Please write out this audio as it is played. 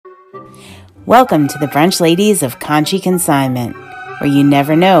Welcome to the Brunch Ladies of Conshy Consignment, where you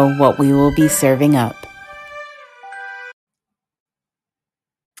never know what we will be serving up.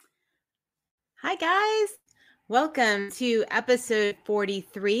 Hi guys, welcome to episode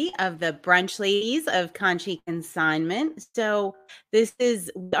 43 of the Brunch Ladies of Conshy Consignment. So we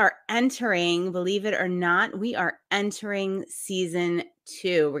are entering, believe it or not, we are entering season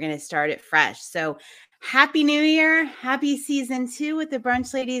 2. We're going to start it fresh. So Happy New Year. Happy season 2 with the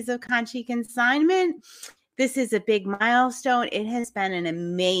Brunch Ladies of Conshy Consignment. This is a big milestone. It has been an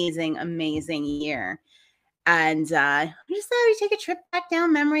amazing, amazing year. And we just thought we'd take a trip back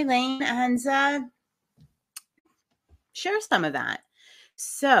down memory lane and share some of that.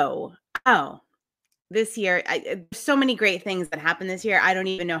 So, this year, so many great things that happened this year. I don't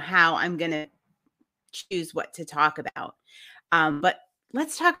even know how I'm going to choose what to talk about. But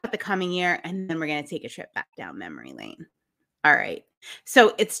let's talk about the coming year, and then we're going to take a trip back down memory lane. All right.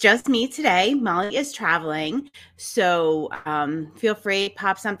 So it's just me today. Molly is traveling. So feel free,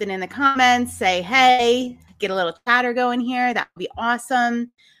 pop something in the comments, say, hey, get a little chatter going here. That would be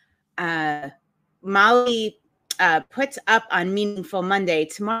awesome. Molly puts up on Meaningful Monday.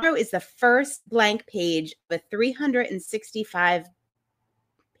 Tomorrow is the first blank page of a 365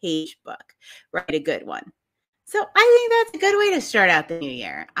 page book. Write a good one. So I think that's a good way to start out the new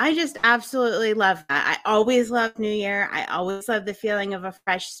year. I just absolutely love that. I always love New Year. I always love the feeling of a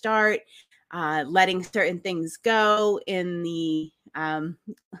fresh start, letting certain things go in the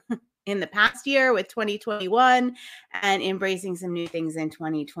past year with 2021 and embracing some new things in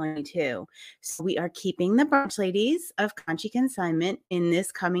 2022. So we are keeping the Brunch Ladies of Conshy Consignment in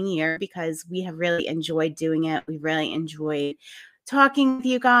this coming year because we have really enjoyed doing it. We really enjoyed talking with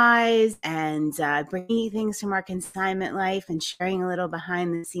you guys and bringing things from our consignment life and sharing a little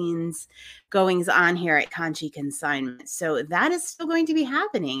behind the scenes goings on here at Conshy Consignment. So that is still going to be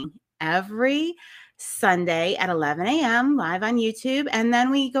happening every Sunday at 11 a.m. live on YouTube. And then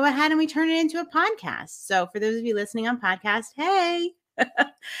we go ahead and we turn it into a podcast. So for those of you listening on podcast, hey.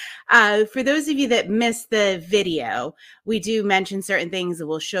 For those of you that missed the video, we do mention certain things that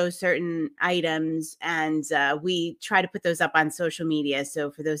will show certain items, and we try to put those up on social media.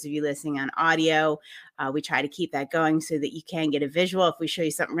 So for those of you listening on audio, we try to keep that going so that you can get a visual. If we show you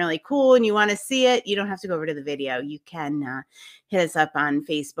something really cool and you want to see it, you don't have to go over to the video. You can hit us up on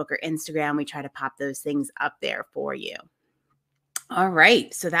Facebook or Instagram. We try to pop those things up there for you. All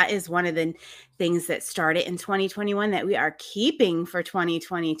right. So that is one of the things that started in 2021 that we are keeping for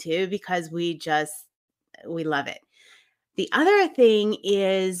 2022 because we love it. The other thing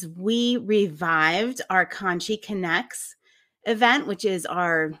is we revived our Conshy Connects event, which is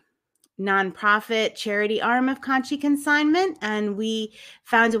our nonprofit charity arm of Conshy Consignment, and we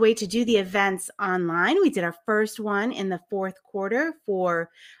found a way to do the events online. We did our first one in the fourth quarter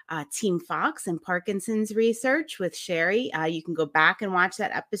for Team Fox and Parkinson's research with Sherry. You can go back and watch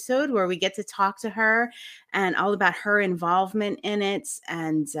that episode where we get to talk to her and all about her involvement in it.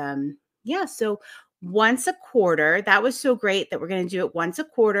 And so once a quarter, that was so great that we're going to do it once a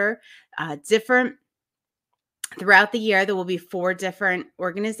quarter, different. Throughout the year, there will be 4 different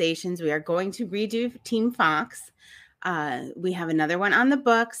organizations. We are going to redo Team Fox. We have another one on the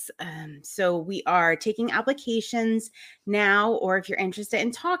books. So we are taking applications now, or if you're interested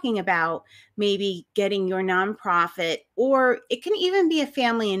in talking about maybe getting your nonprofit, or it can even be a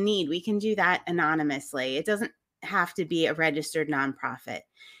family in need. We can do that anonymously. It doesn't have to be a registered nonprofit.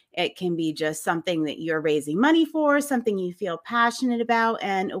 It can be just something that you're raising money for, something you feel passionate about,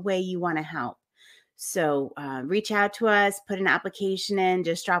 and a way you want to help. So reach out to us, put an application in,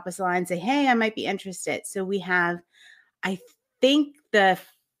 just drop us a line, say, hey, I might be interested. So we have, I think the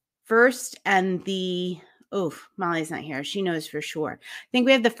first and Molly's not here. She knows for sure. I think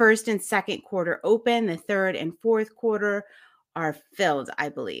we have the first and second quarter open. The third and fourth quarter are filled, I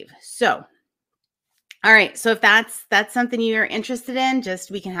believe. So, all right. So if that's something you're interested in,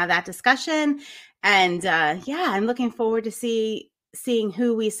 we can have that discussion. And I'm looking forward to seeing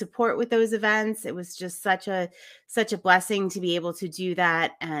who we support with those events. It was just such a blessing to be able to do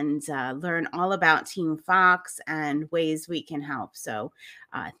that and learn all about Team Fox and ways we can help. So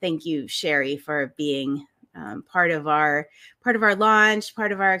thank you, Sherry, for being part of our launch,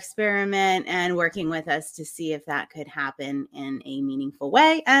 part of our experiment, and working with us to see if that could happen in a meaningful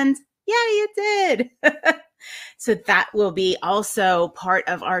way. And yay, it did. So that will be also part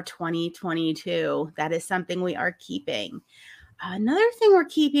of our 2022. That is something we are keeping. Another thing we're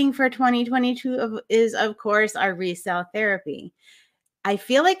keeping for 2022 is, of course, our resale therapy. I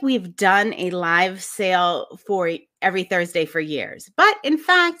feel like we've done a live sale for every Thursday for years, but in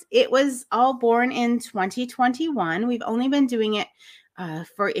fact, it was all born in 2021. We've only been doing it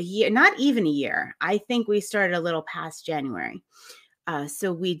for a year, not even a year. I think we started a little past January.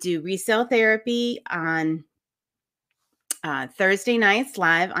 So we do resale therapy on Thursday nights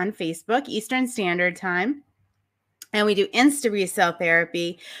live on Facebook, Eastern Standard Time. And we do Insta resale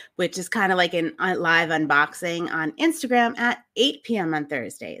therapy, which is kind of like a live unboxing on Instagram at 8 p.m. on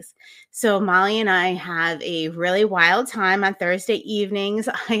Thursdays. So Molly and I have a really wild time on Thursday evenings.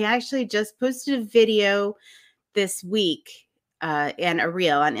 I actually just posted a video this week and a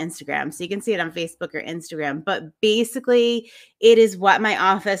reel on Instagram. So you can see it on Facebook or Instagram. But basically, it is what my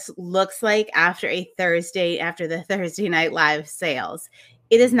office looks like after the Thursday night live sales.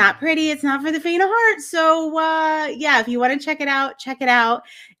 It is not pretty. It's not for the faint of heart. So yeah, if you want to check it out, check it out.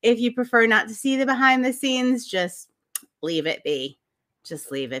 If you prefer not to see the behind the scenes, just leave it be.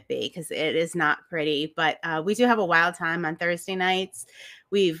 Just leave it be because it is not pretty. But we do have a wild time on Thursday nights.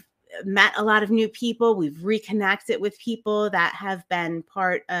 We've met a lot of new people. We've reconnected with people that have been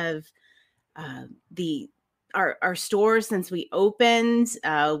part of our store since we opened.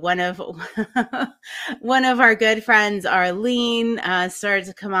 One of our good friends, Arlene, started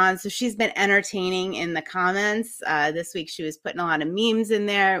to come on. So she's been entertaining in the comments. This week she was putting a lot of memes in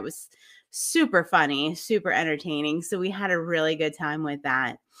there. It was super funny, super entertaining. So we had a really good time with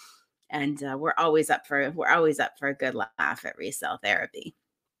that. And we're always up for a good laugh at resale therapy.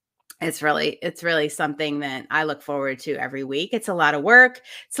 It's really something that I look forward to every week. It's a lot of work.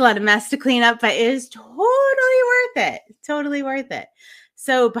 It's a lot of mess to clean up, but it is totally worth it. Totally worth it.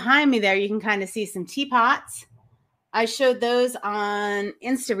 So behind me there, you can kind of see some teapots. I showed those on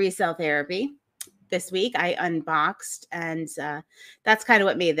Insta Resale Therapy this week. I unboxed, and that's kind of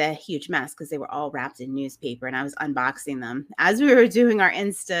what made the huge mess because they were all wrapped in newspaper, and I was unboxing them as we were doing our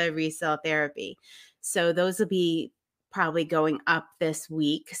Insta Resale Therapy. So those will be probably going up this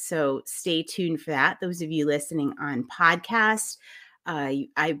week. So stay tuned for that. Those of you listening on podcast, I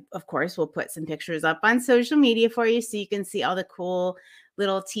of course will put some pictures up on social media for you so you can see all the cool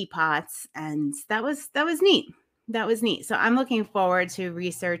little teapots. And that was neat. That was neat. So I'm looking forward to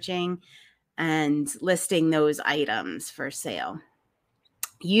researching and listing those items for sale.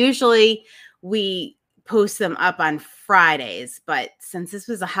 Usually we post them up on Fridays, but since this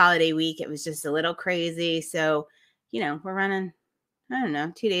was a holiday week, it was just a little crazy. So we're running, I don't know,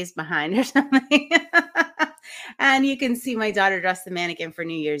 2 days behind or something. And you can see my daughter dressed the mannequin for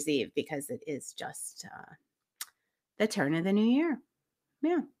New Year's Eve because it is just the turn of the new year.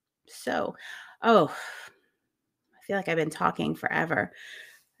 Yeah. So, I feel like I've been talking forever.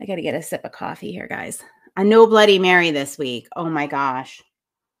 I got to get a sip of coffee here, guys. A no Bloody Mary this week. Oh my gosh.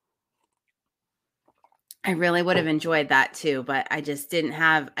 I really would have enjoyed that too, but I just didn't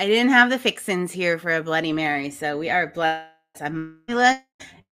have the fixins here for a Bloody Mary. So we are blessed. I'm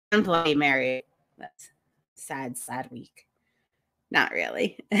and Bloody Mary. That's sad week. Not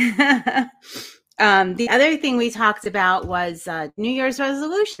really. The other thing we talked about was New Year's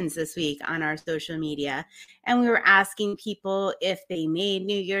resolutions this week on our social media. And we were asking people if they made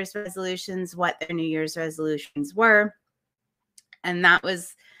New Year's resolutions, what their New Year's resolutions were. And that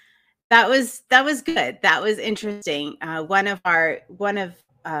was good. That was interesting. One of our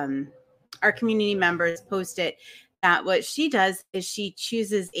community members posted that what she does is she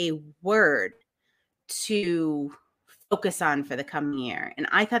chooses a word to focus on for the coming year. And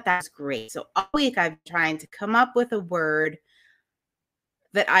I thought that was great. So all week I've been trying to come up with a word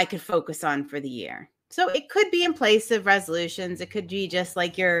that I could focus on for the year. So it could be in place of resolutions. It could be just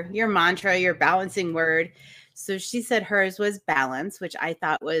like your mantra, your balancing word. So she said hers was balance, which I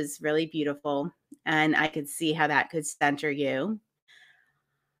thought was really beautiful. And I could see how that could center you.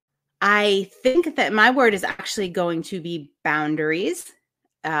 I think that my word is actually going to be boundaries.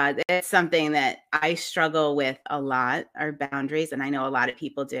 It's something that I struggle with a lot, are boundaries. And I know a lot of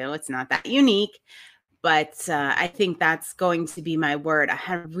people do. It's not that unique. But I think that's going to be my word. I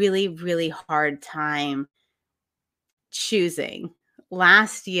had a really, really hard time choosing.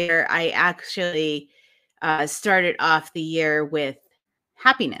 Last year, I actually started off the year with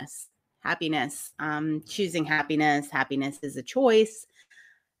happiness. Choosing happiness. Happiness is a choice.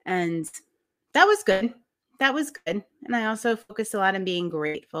 And that was good. And I also focused a lot on being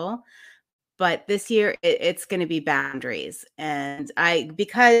grateful. But this year, it's going to be boundaries. And I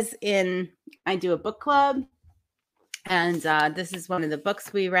do a book club. And this is one of the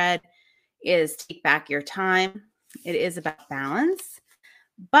books we read is Take Back Your Time. It is about balance.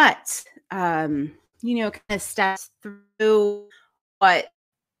 But, kind of steps through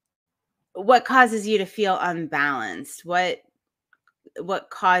what causes you to feel unbalanced, what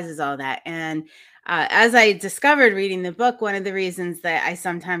causes all that. And as I discovered reading the book, one of the reasons that I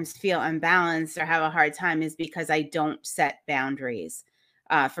sometimes feel unbalanced or have a hard time is because I don't set boundaries.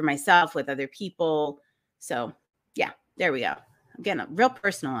 for myself, with other people. So yeah, there we go. I'm getting real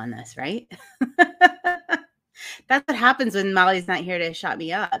personal on this, right? That's what happens when Molly's not here to shut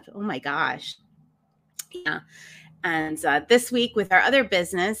me up. Oh my gosh. Yeah. And this week with our other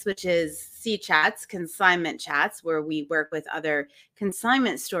business, which is C Chats, Consignment Chats, where we work with other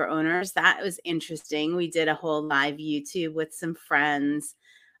consignment store owners, that was interesting. We did a whole live YouTube with some friends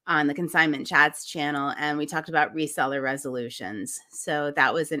on the Consignment Chats channel, and we talked about reseller resolutions. So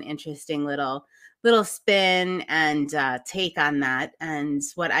that was an interesting little spin and take on that. And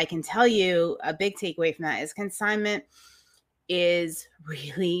what I can tell you, a big takeaway from that is consignment is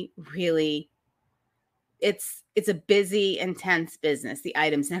really, really, it's a busy, intense business. The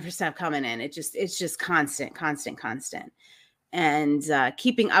items never stop coming in. It's just constant, constant, constant. And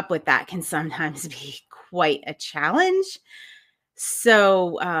keeping up with that can sometimes be quite a challenge.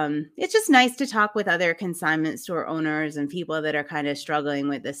 So it's just nice to talk with other consignment store owners and people that are kind of struggling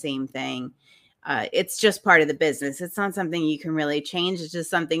with the same thing. It's just part of the business. It's not something you can really change. It's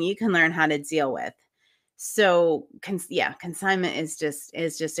just something you can learn how to deal with. So consignment is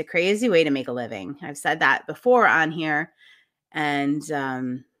just a crazy way to make a living. I've said that before on here, and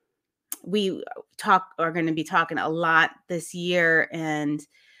we are going to be talking a lot this year and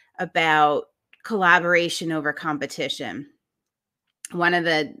about collaboration over competition. One of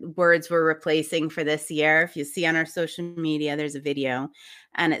the words we're replacing for this year, if you see on our social media, there's a video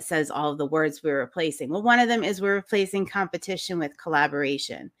and it says all of the words we're replacing. Well, one of them is we're replacing competition with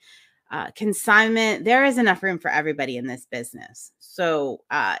collaboration. Consignment, there is enough room for everybody in this business. So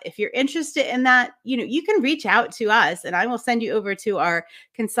if you're interested in that, you can reach out to us and I will send you over to our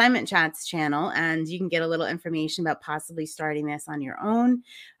Consignment Chats channel and you can get a little information about possibly starting this on your own.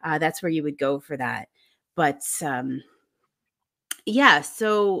 That's where you would go for that. But yeah,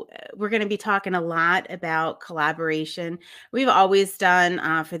 so we're going to be talking a lot about collaboration. We've always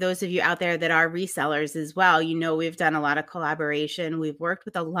done, for those of you out there that are resellers as well, we've done a lot of collaboration. We've worked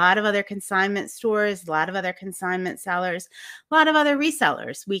with a lot of other consignment stores, a lot of other consignment sellers, a lot of other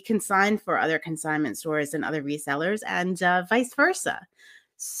resellers. We consign for other consignment stores and other resellers and vice versa.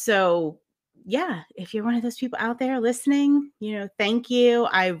 So yeah, if you're one of those people out there listening, thank you.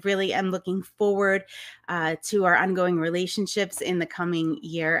 I really am looking forward to our ongoing relationships in the coming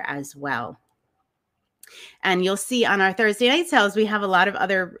year as well. And you'll see on our Thursday night sales, we have a lot of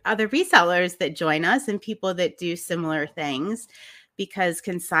other resellers that join us and people that do similar things, because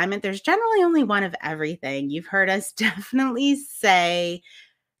consignment, there's generally only one of everything. You've heard us definitely say,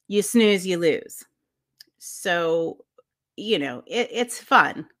 you snooze, you lose. So, it's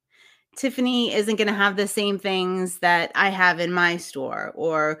fun. Tiffany isn't going to have the same things that I have in my store,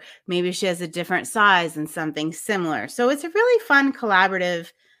 or maybe she has a different size and something similar. So it's a really fun collaborative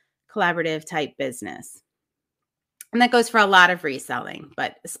type business. And that goes for a lot of reselling,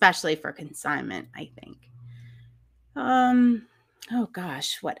 but especially for consignment, I think. Oh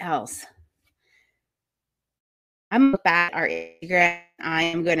gosh, what else? I'm back at our Instagram. I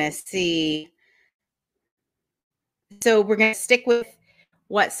am going to see. So we're going to stick with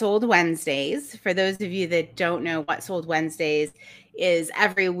What Sold Wednesdays. For those of you that don't know, What Sold Wednesdays is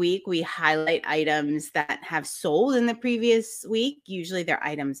every week we highlight items that have sold in the previous week. Usually they're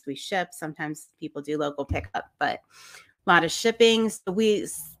items we ship. Sometimes people do local pickup, but a lot of shipping. So we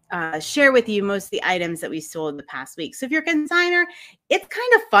share with you most of the items that we sold the past week. So if you're a consigner, it's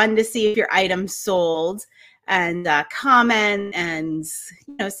kind of fun to see if your items sold and comment and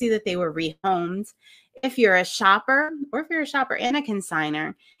see that they were rehomed. If you're a shopper, or if you're a shopper and a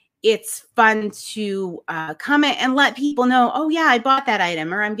consigner, it's fun to comment and let people know, oh yeah, I bought that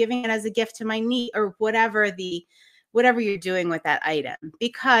item, or I'm giving it as a gift to my niece, or whatever you're doing with that item,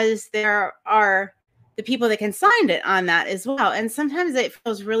 because there are the people that consigned it on that as well. And sometimes it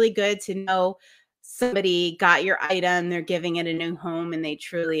feels really good to know somebody got your item, they're giving it a new home, and they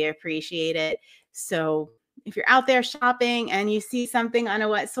truly appreciate it. So if you're out there shopping and you see something on a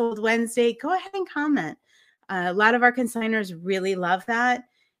What Sold Wednesday, go ahead and comment. A lot of our consigners really love that.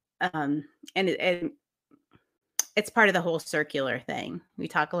 And it's part of the whole circular thing. We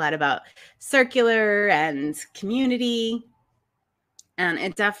talk a lot about circular and community, and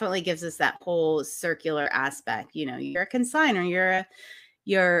it definitely gives us that whole circular aspect. You're a consigner,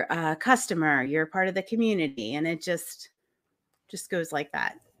 you're a customer, you're part of the community, and it just goes like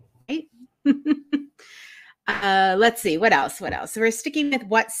that, right? Let's see what else. So we're sticking with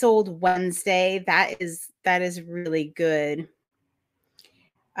What Sold Wednesday. That is really good.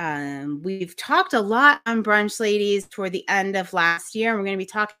 We've talked a lot on Brunch Ladies toward the end of last year, and we're going to be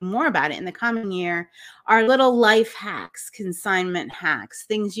talking more about it in the coming year. Our little life hacks, consignment hacks,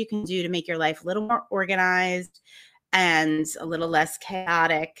 things you can do to make your life a little more organized and a little less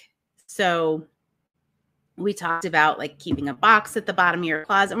chaotic. So we talked about like keeping a box at the bottom of your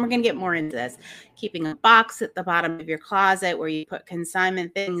closet, and we're going to get more into this. Keeping a box at the bottom of your closet where you put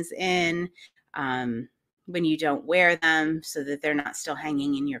consignment things in when you don't wear them, so that they're not still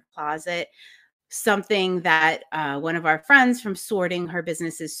hanging in your closet. Something that one of our friends from Sorting, her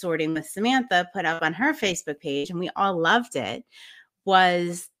business is Sorting with Samantha, put up on her Facebook page, and we all loved it,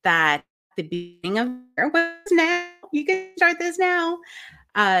 was that the beginning of now, you can start this now.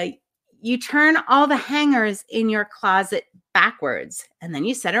 You turn all the hangers in your closet backwards, and then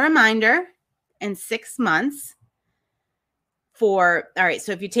you set a reminder in 6 months for, all right,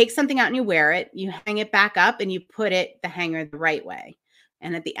 so if you take something out and you wear it, you hang it back up and you put the hanger the right way.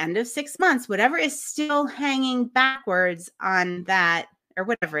 And at the end of 6 months, whatever is still hanging backwards on that, or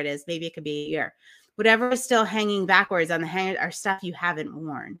whatever it is, maybe it could be a year, whatever is still hanging backwards on the hanger are stuff you haven't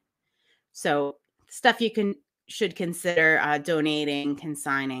worn. So stuff you should consider donating,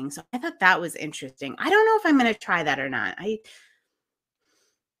 consigning. So I thought that was interesting. I don't know if I'm going to try that or not.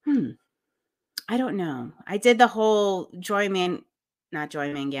 I don't know. I did the whole not Joy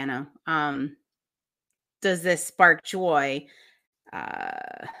Mangano. Does this spark joy?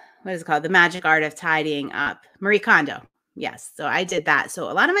 What is it called? The Magic Art of Tidying Up. Marie Kondo. Yes. So I did that. So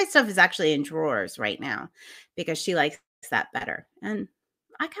a lot of my stuff is actually in drawers right now because she likes that better. And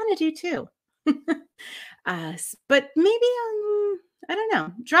I kind of do too. But maybe, I don't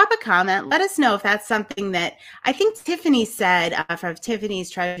know, drop a comment. Let us know if that's something that I think Tiffany said from Tiffany's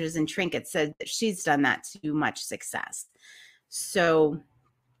Treasures and Trinkets, said that she's done that to much success. So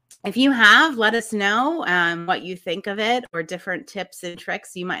if you have, let us know what you think of it, or different tips and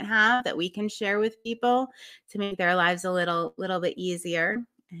tricks you might have that we can share with people to make their lives a little bit easier.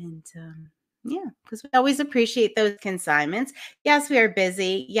 And yeah, because we always appreciate those consignments. Yes, we are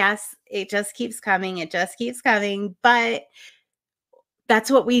busy. Yes, it just keeps coming. It just keeps coming. But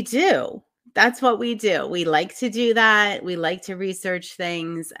that's what we do. That's what we do. We like to do that. We like to research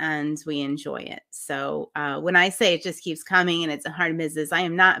things, and we enjoy it. So when I say it just keeps coming and it's a hard business, I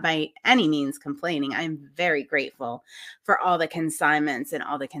am not by any means complaining. I am very grateful for all the consignments and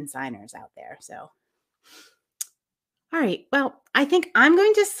all the consigners out there. So, all right. Well, I think I'm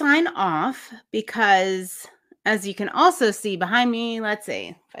going to sign off because, as you can also see behind me, let's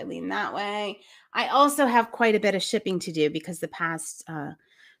see if I lean that way, I also have quite a bit of shipping to do because the past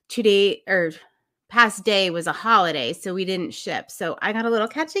past day was a holiday, so we didn't ship. So I got a little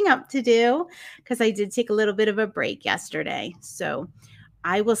catching up to do because I did take a little bit of a break yesterday. So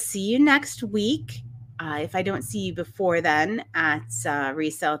I will see you next week. If I don't see you before then, at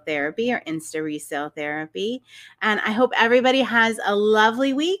Resale Therapy or Insta Resale Therapy. And I hope everybody has a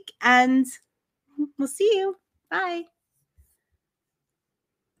lovely week, and we'll see you. Bye.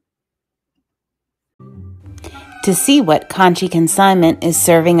 To see what Conshy Consignment is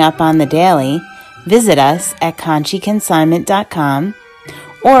serving up on the daily, visit us at conshyconsignment.com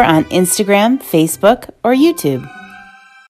or on Instagram, Facebook, or YouTube.